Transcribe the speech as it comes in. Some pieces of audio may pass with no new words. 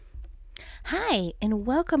Hi, and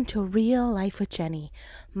welcome to Real Life with Jenny.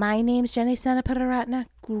 My name's Jenny Sanaparatna.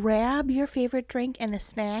 Grab your favorite drink and a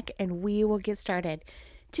snack, and we will get started.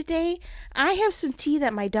 Today, I have some tea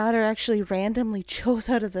that my daughter actually randomly chose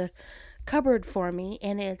out of the cupboard for me,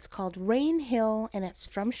 and it's called Rain Hill, and it's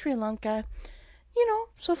from Sri Lanka.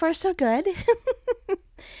 So far so good.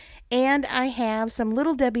 And I have some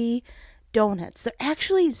Little Debbie donuts. They're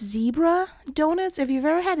actually zebra donuts. If you've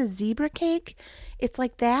ever had a zebra cake, it's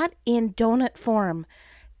like that in donut form.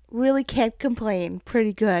 Really can't complain.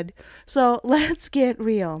 Pretty good. So let's get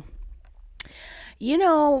real.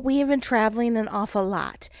 We have been traveling an awful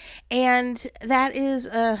lot, and that is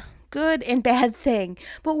a good and bad thing.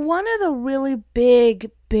 But one of the really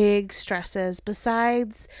big stresses,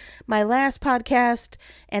 besides my last podcast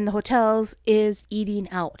and the hotels, is eating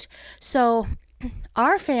out. So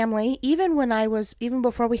our family, even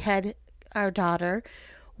before we had our daughter,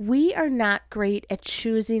 we are not great at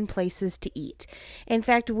choosing places to eat. In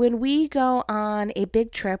fact, when we go on a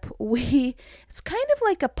big trip, it's kind of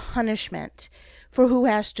like a punishment for who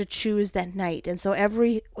has to choose that night. And so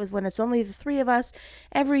when it's only the three of us,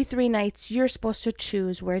 every 3 nights, you're supposed to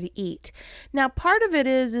choose where to eat. Now, part of it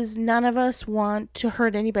is none of us want to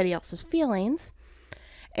hurt anybody else's feelings.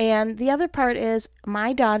 And the other part is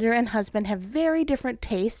my daughter and husband have very different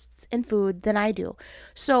tastes in food than I do.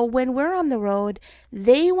 So when we're on the road,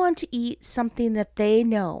 they want to eat something that they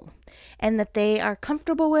know and that they are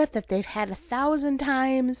comfortable with, that they've had 1,000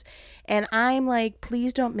 times. And I'm like,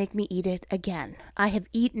 please don't make me eat it again. I have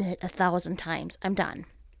eaten it 1,000 times. I'm done,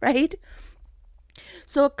 right?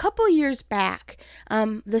 So a couple years back,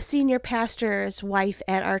 the senior pastor's wife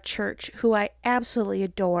at our church, who I absolutely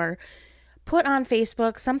adore, put on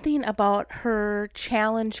Facebook something about her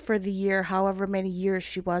challenge for the year, however many years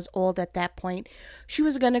she was old at that point. She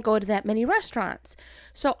was going to go to that many restaurants.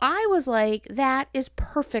 So I was like, that is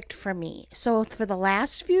perfect for me. So for the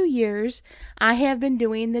last few years, I have been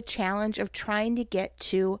doing the challenge of trying to get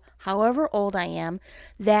to, however old I am,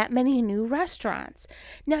 that many new restaurants.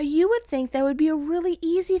 Now, you would think that would be a really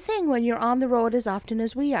easy thing when you're on the road as often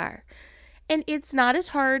as we are. And it's not as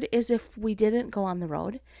hard as if we didn't go on the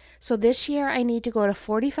road. So this year I need to go to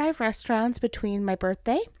 45 restaurants between my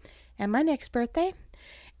birthday and my next birthday.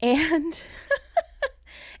 And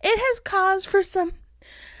it has caused for some,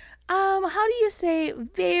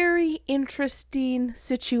 very interesting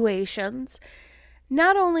situations.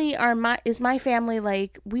 Not only is my family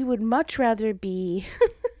like, we would much rather be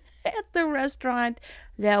at the restaurant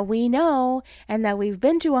that we know and that we've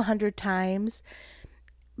been to 100 times,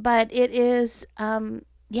 but it is,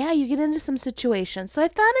 you get into some situations. So I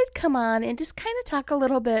thought I'd come on and just kind of talk a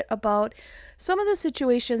little bit about some of the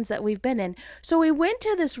situations that we've been in. So we went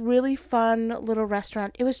to this really fun little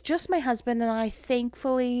restaurant. It was just my husband and I,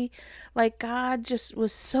 thankfully. Like, God just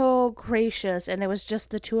was so gracious, and it was just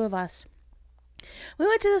the two of us. We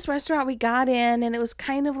went to this restaurant, we got in, and it was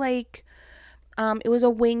kind of like, it was a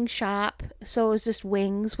wing shop, so it was just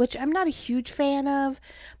wings, which I'm not a huge fan of,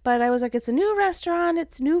 but I was like, it's a new restaurant,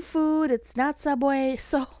 it's new food, it's not Subway,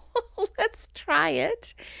 so let's try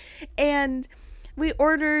it. And we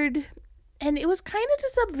ordered, and it was kind of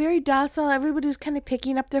just a very docile, everybody was kind of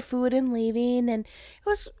picking up their food and leaving, and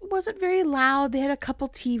it wasn't very loud. They had a couple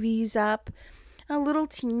TVs up, a little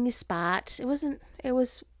teeny spot. It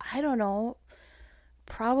was, I don't know,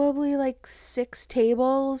 probably like 6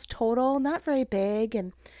 tables total, not very big,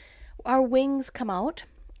 and our wings come out,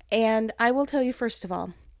 and I will tell you, first of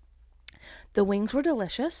all, the wings were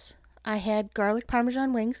delicious. I had garlic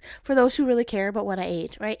parmesan wings, for those who really care about what I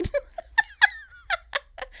ate, right?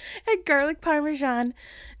 I had garlic parmesan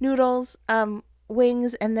noodles,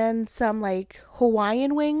 wings, and then some like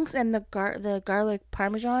Hawaiian wings, and the garlic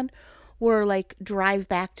parmesan were like drive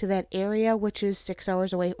back to that area, which is 6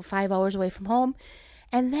 hours away, 5 hours away from home.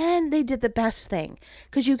 And then they did the best thing,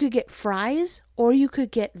 because you could get fries or you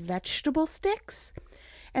could get vegetable sticks.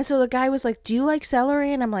 And so the guy was like, do you like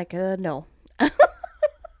celery? And I'm like, no.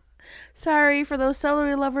 Sorry for those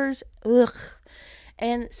celery lovers. Ugh.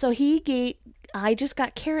 And so I just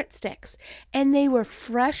got carrot sticks, and they were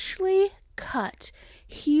freshly cut,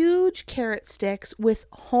 huge carrot sticks with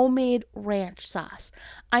homemade ranch sauce.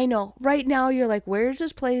 I know, right now you're like, where's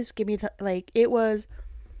this place? Give me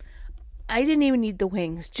I didn't even need the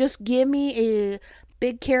wings. Just give me a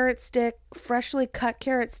big carrot stick, freshly cut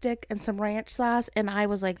carrot stick, and some ranch sauce. And I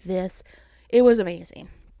was like, it was amazing.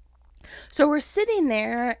 So we're sitting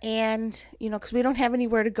there, and, because we don't have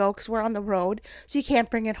anywhere to go because we're on the road, so you can't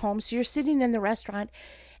bring it home. So you're sitting in the restaurant,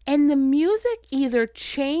 and the music either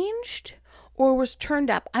changed or was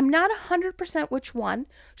turned up. I'm not 100%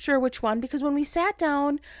 sure which one, because when we sat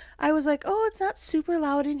down, I was like, oh, it's not super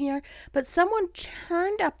loud in here, but someone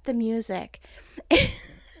turned up the music.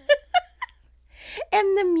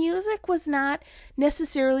 And the music was not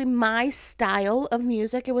necessarily my style of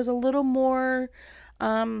music. It was a little more,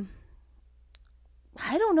 I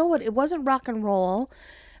don't know what, it wasn't rock and roll,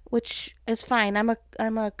 which is fine. I'm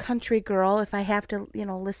a country girl if I have to,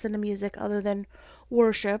 listen to music other than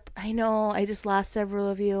worship. I know I just lost several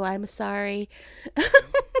of you. I'm sorry. But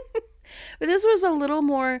this was a little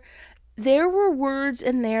more, there were words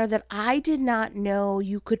in there that I did not know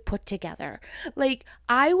you could put together.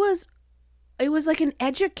 It was like an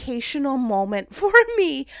educational moment for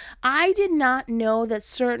me. I did not know that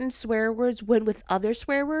certain swear words went with other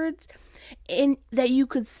swear words, and that you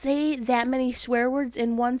could say that many swear words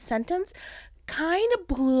in one sentence kind of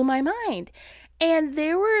blew my mind. And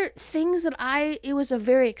there were things that it was a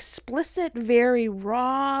very explicit, very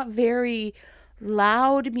raw, very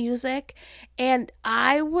loud music, and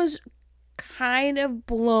I was kind of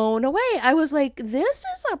blown away. I was like, this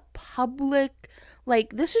is a public,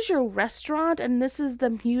 this is your restaurant and this is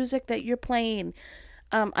the music that you're playing.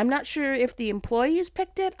 I'm not sure if the employees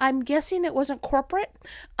picked it. I'm guessing it wasn't corporate.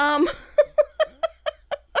 I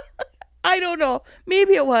don't know.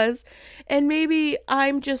 Maybe it was. And maybe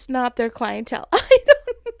I'm just not their clientele. I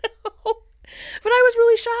don't know. But I was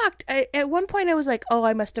really shocked. At one point I was like, oh,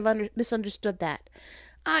 I must have misunderstood that.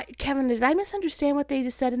 Kevin, did I misunderstand what they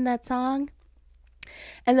just said in that song?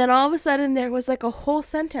 And then all of a sudden there was like a whole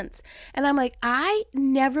sentence. And I'm like, I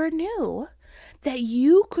never knew that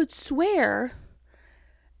you could swear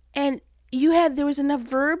and there was enough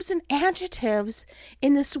verbs and adjectives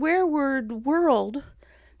in the swear word world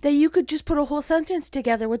that you could just put a whole sentence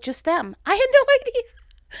together with just them. I had no idea.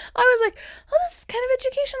 I was like, oh, this is kind of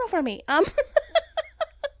educational for me.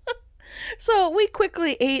 So we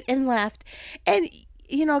quickly ate and left, and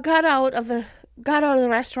got out of the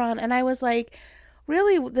restaurant, and I was like,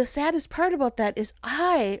 really, the saddest part about that is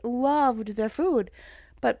I loved their food,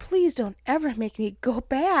 but please don't ever make me go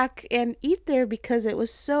back and eat there because it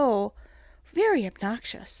was so very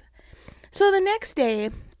obnoxious. So the next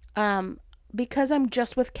day, because I'm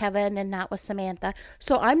just with Kevin and not with Samantha,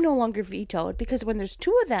 so I'm no longer vetoed, because when there's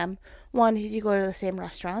two of them wanting to go to the same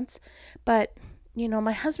restaurants, but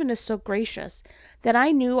my husband is so gracious that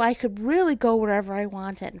I knew I could really go wherever I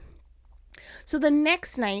wanted. So the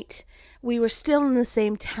next night, we were still in the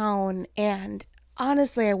same town, and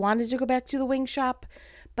honestly, I wanted to go back to the wing shop,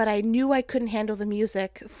 but I knew I couldn't handle the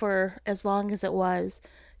music for as long as it was,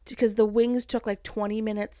 because the wings took like 20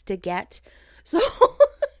 minutes to get. So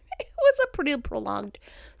it was a pretty prolonged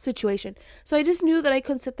situation. So I just knew that I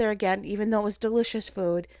couldn't sit there again, even though it was delicious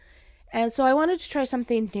food. And so I wanted to try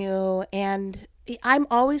something new, and I'm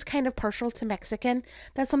always kind of partial to Mexican.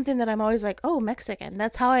 That's something that I'm always like, oh, Mexican.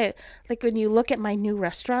 That's how when you look at my new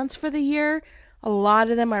restaurants for the year, a lot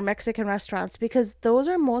of them are Mexican restaurants, because those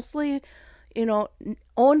are mostly,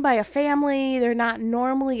 owned by a family. They're not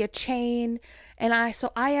normally a chain. And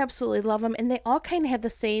so I absolutely love them. And they all kind of have the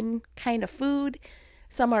same kind of food.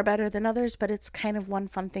 Some are better than others, but it's kind of one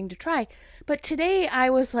fun thing to try. But today I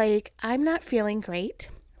was like, I'm not feeling great,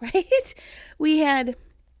 right? We had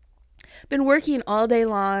been working all day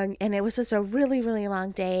long, and it was just a really, really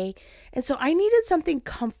long day. And so I needed something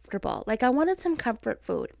comfortable. I wanted some comfort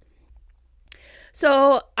food.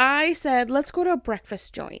 So I said, let's go to a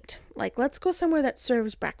breakfast joint. Let's go somewhere that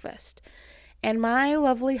serves breakfast. And my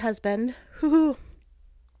lovely husband, who,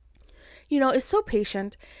 is so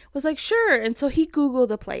patient, was like, sure. And so he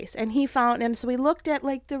Googled a place, and he found, and so we looked at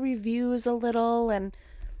the reviews a little, and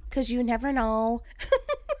because you never know.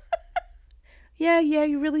 Yeah,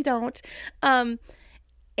 you really don't.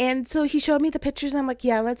 And so he showed me the pictures, and I'm like,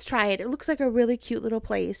 yeah, let's try it. It looks like a really cute little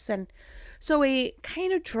place. And so we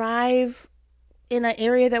kind of drive in an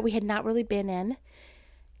area that we had not really been in.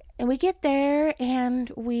 And we get there,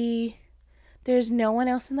 and there's no one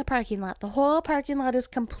else in the parking lot. The whole parking lot is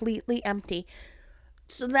completely empty.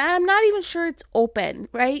 So that I'm not even sure it's open,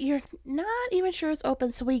 right? You're not even sure it's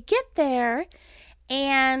open. So we get there,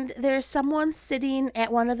 and there's someone sitting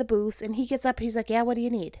at one of the booths, and he gets up, he's like, yeah, what do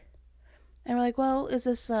you need? And we're like, well, is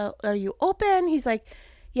this, are you open? He's like,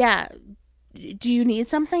 yeah, do you need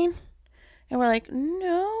something? And we're like,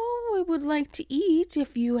 no, we would like to eat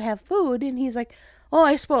if you have food. And he's like, oh,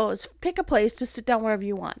 I suppose, pick a place to sit down wherever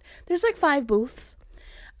you want. There's 5 booths.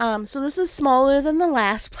 So this is smaller than the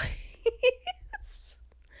last place.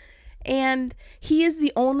 And he is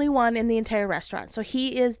the only one in the entire restaurant. So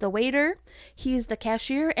he is the waiter, he's the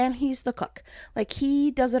cashier, and he's the cook. He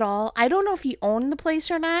does it all. I don't know if he owned the place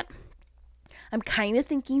or not. I'm kind of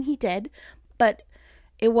thinking he did, but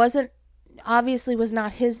it wasn't, obviously was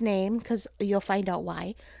not his name, because you'll find out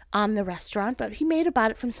why on the restaurant, but he made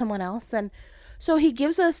about it from someone else. And so he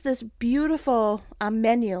gives us this beautiful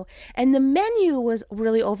menu, and the menu was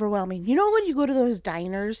really overwhelming. You know, when you go to those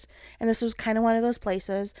diners, and this was kind of one of those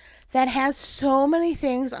places that has so many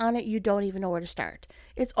things on it, you don't even know where to start.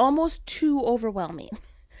 It's almost too overwhelming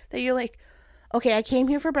that you're like, okay, I came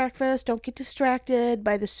here for breakfast. Don't get distracted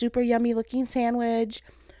by the super yummy looking sandwich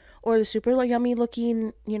or the super yummy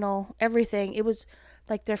looking, everything. It was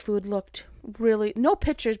like their food looked really, no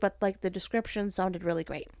pictures, but like the description sounded really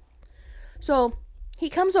great. So he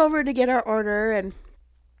comes over to get our order, and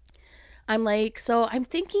I'm like, so I'm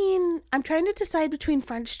trying to decide between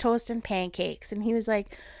French toast and pancakes. And he was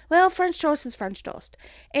like, well, French toast is French toast.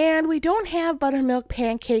 And we don't have buttermilk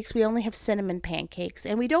pancakes. We only have cinnamon pancakes.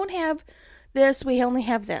 And we don't have this. We only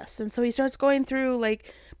have this. And so he starts going through,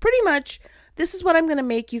 like, pretty much, this is what I'm going to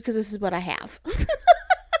make you because this is what I have.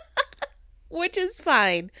 Which is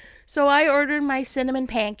fine. So I ordered my cinnamon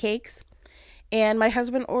pancakes, and my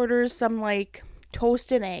husband orders some, like,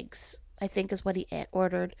 toast and eggs, I think is what he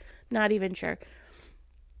ordered. Not even sure.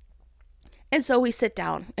 And so we sit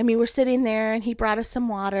down. We're sitting there, and he brought us some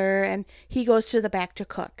water, and he goes to the back to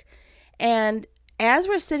cook. And as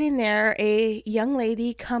we're sitting there, a young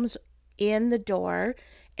lady comes in the door,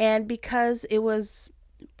 and because it was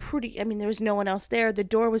there was no one else there, the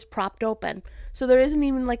door was propped open. So there isn't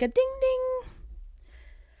even like a ding ding.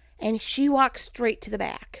 And she walks straight to the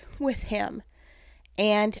back with him.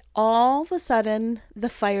 And all of a sudden, the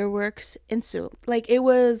fireworks ensued. Like, it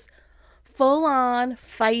was full on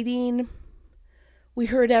fighting. We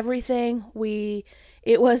heard everything.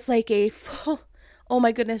 It was like a full, oh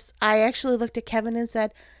my goodness. I actually looked at Kevin and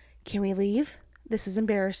said, can we leave? This is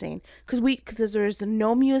embarrassing. Because there's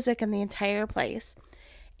no music in the entire place.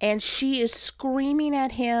 And she is screaming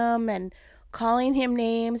at him and calling him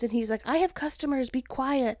names. And he's like, I have customers, be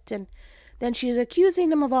quiet. And then she's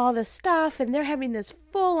accusing him of all this stuff. And they're having this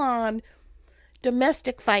full-on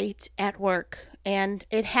domestic fight at work. And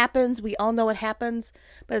it happens. We all know it happens.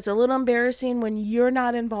 But it's a little embarrassing when you're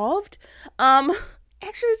not involved. Actually,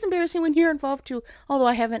 it's embarrassing when you're involved too. Although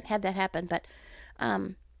I haven't had that happen. But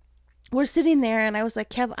we're sitting there. And I was like,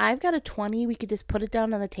 Kev, I've got a 20. We could just put it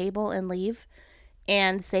down on the table and leave.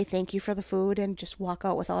 And say thank you for the food and just walk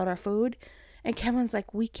out without our food. And Kevin's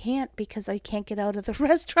like, we can't because I can't get out of the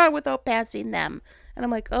restaurant without passing them. And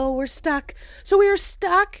I'm like, oh, we're stuck. So we are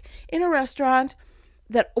stuck in a restaurant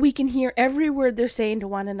that we can hear every word they're saying to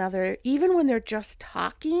one another. Even when they're just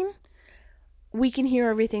talking, we can hear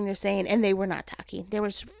everything they're saying. And they were not talking. They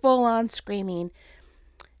were full on screaming.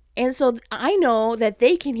 And so I know that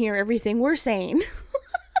they can hear everything we're saying.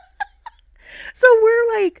 So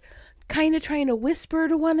we're like, kind of trying to whisper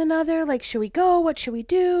to one another, like, should we go? What should we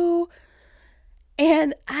do?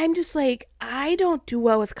 And I'm just like, I don't do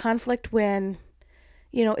well with conflict when,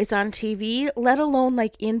 it's on TV, let alone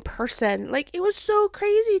like in person. Like, it was so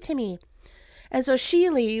crazy to me. And so she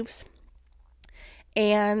leaves,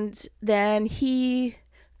 and then he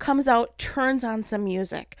comes out, turns on some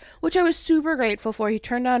music, which I was super grateful for. He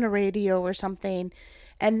turned on a radio or something,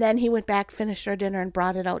 and then he went back, finished our dinner, and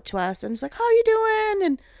brought it out to us, and was like, how are you doing?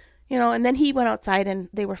 And and then he went outside, and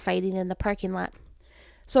they were fighting in the parking lot.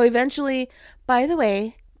 So eventually, by the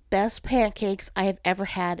way, best pancakes I have ever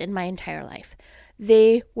had in my entire life.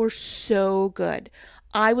 They were so good.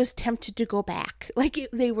 I was tempted to go back.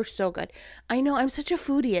 They were so good. I know, I'm such a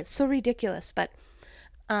foodie. It's so ridiculous. But,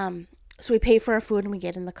 so we pay for our food and we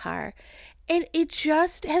get in the car. And it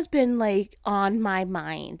just has been like on my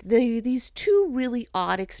mind. These two really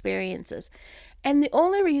odd experiences. And the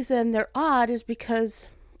only reason they're odd is because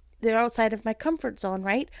they're outside of my comfort zone,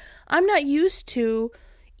 right? I'm not used to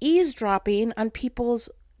eavesdropping on people's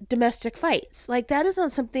domestic fights. Like, that is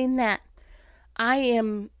not something that I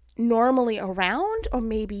am normally around, or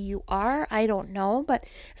maybe you are, I don't know, but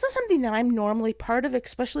it's not something that I'm normally part of,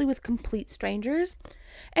 especially with complete strangers.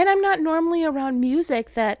 And I'm not normally around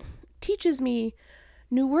music that teaches me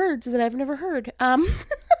new words that I've never heard. And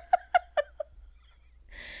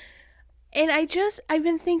I've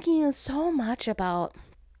been thinking so much about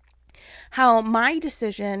how my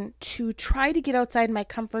decision to try to get outside my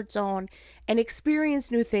comfort zone and experience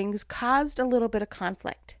new things caused a little bit of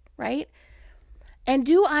conflict, right? And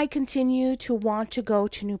do I continue to want to go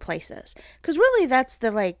to new places? Because really that's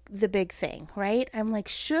the big thing, right? I'm like,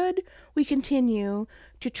 should we continue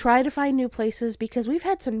to try to find new places? Because we've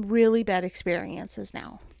had some really bad experiences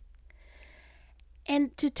now.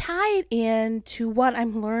 And to tie it in to what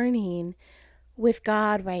I'm learning with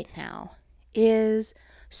God right now is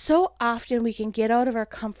so often we can get out of our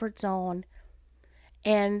comfort zone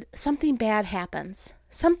and something bad happens,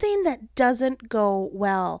 something that doesn't go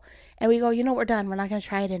well. And we go, we're done. We're not going to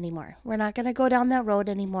try it anymore. We're not going to go down that road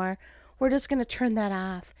anymore. We're just going to turn that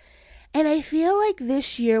off. And I feel like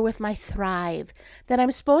this year with my Thrive, that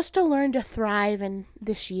I'm supposed to learn to thrive in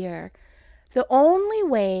this year. The only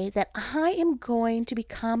way that I am going to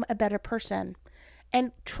become a better person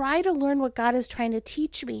and try to learn what God is trying to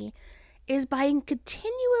teach me is by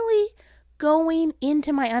continually going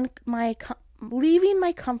into leaving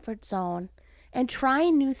my comfort zone and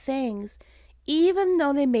trying new things, even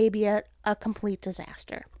though they may be a complete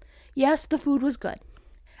disaster. Yes, the food was good.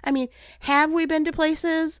 I mean, have we been to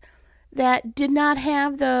places that did not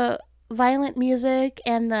have the violent music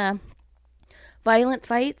and the violent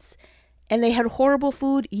fights, and they had horrible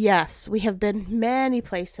food? Yes, we have been many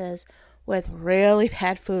places with really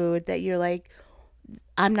bad food that you're like,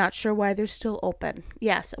 I'm not sure why they're still open.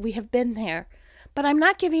 Yes, we have been there, but I'm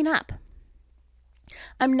not giving up.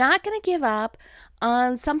 I'm not going to give up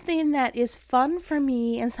on something that is fun for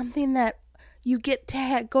me and something that you get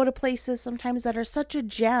to go to places sometimes that are such a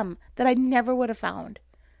gem that I never would have found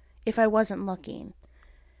if I wasn't looking.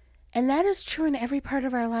 And that is true in every part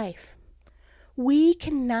of our life. We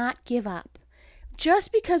cannot give up.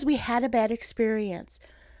 Just because we had a bad experience,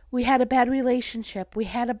 we had a bad relationship, we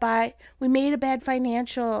made a bad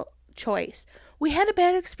financial choice, we had a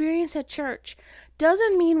bad experience at church,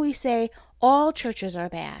 doesn't mean we say all churches are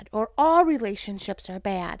bad or all relationships are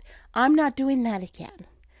bad. I'm not doing that again.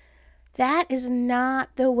 That is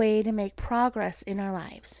not the way to make progress in our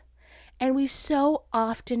lives. And we so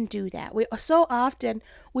often do that.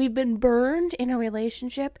 We've been burned in a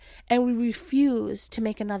relationship and we refuse to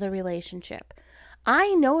make another relationship.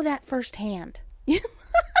 I know that firsthand.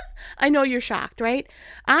 I know you're shocked, right?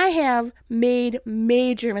 I have made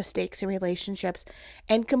major mistakes in relationships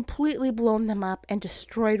and completely blown them up and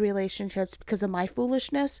destroyed relationships because of my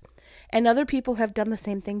foolishness. And other people have done the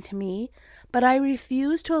same thing to me. But I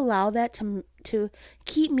refuse to allow that to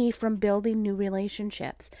keep me from building new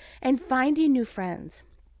relationships and finding new friends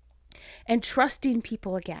and trusting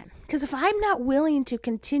people again. Because if I'm not willing to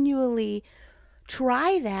continually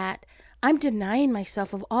try that, I'm denying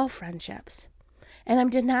myself of all friendships. And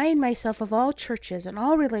I'm denying myself of all churches and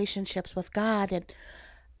all relationships with God. And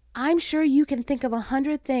I'm sure you can think of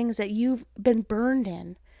 100 things that you've been burned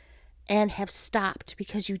in and have stopped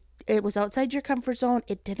because it was outside your comfort zone,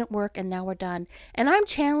 it didn't work, and now we're done. And I'm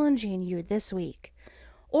challenging you this week,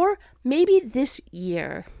 or maybe this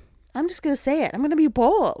year. I'm just going to say it. I'm going to be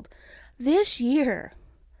bold. This year,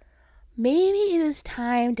 maybe it is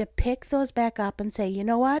time to pick those back up and say, you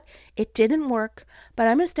know what? It didn't work, but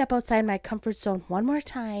I'm going to step outside my comfort zone one more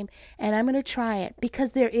time, and I'm going to try it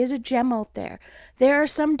because there is a gem out there. There are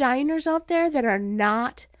some diners out there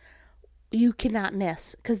that you cannot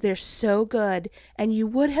miss because they're so good, and you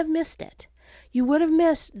would have missed it. You would have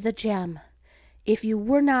missed the gem if you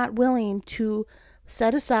were not willing to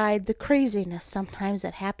set aside the craziness sometimes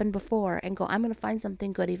that happened before and go, I'm going to find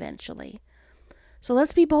something good eventually. So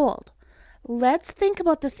let's be bold. Let's think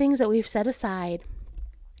about the things that we've set aside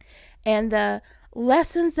and the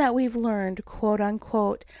lessons that we've learned, quote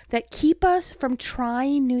unquote, that keep us from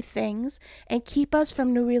trying new things and keep us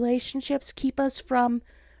from new relationships, keep us from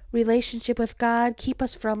relationship with God, keep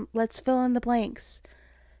us from, let's fill in the blanks,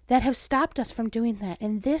 that have stopped us from doing that.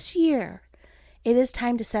 And this year, it is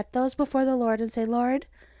time to set those before the Lord and say, Lord,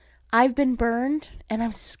 I've been burned and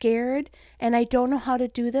I'm scared and I don't know how to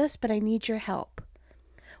do this, but I need your help.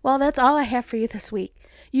 Well, that's all I have for you this week.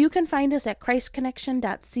 You can find us at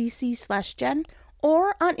christconnection.cc/Jen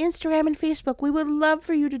or on Instagram and Facebook. We would love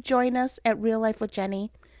for you to join us at Real Life with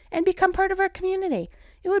Jenny and become part of our community.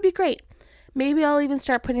 It would be great. Maybe I'll even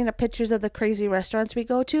start putting up pictures of the crazy restaurants we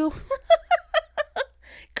go to. Because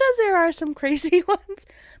there are some crazy ones.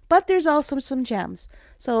 But there's also some gems.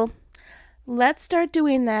 So let's start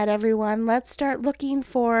doing that, everyone. Let's start looking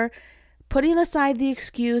for putting aside the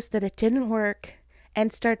excuse that it didn't work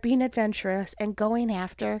and start being adventurous and going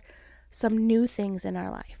after some new things in our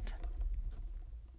life.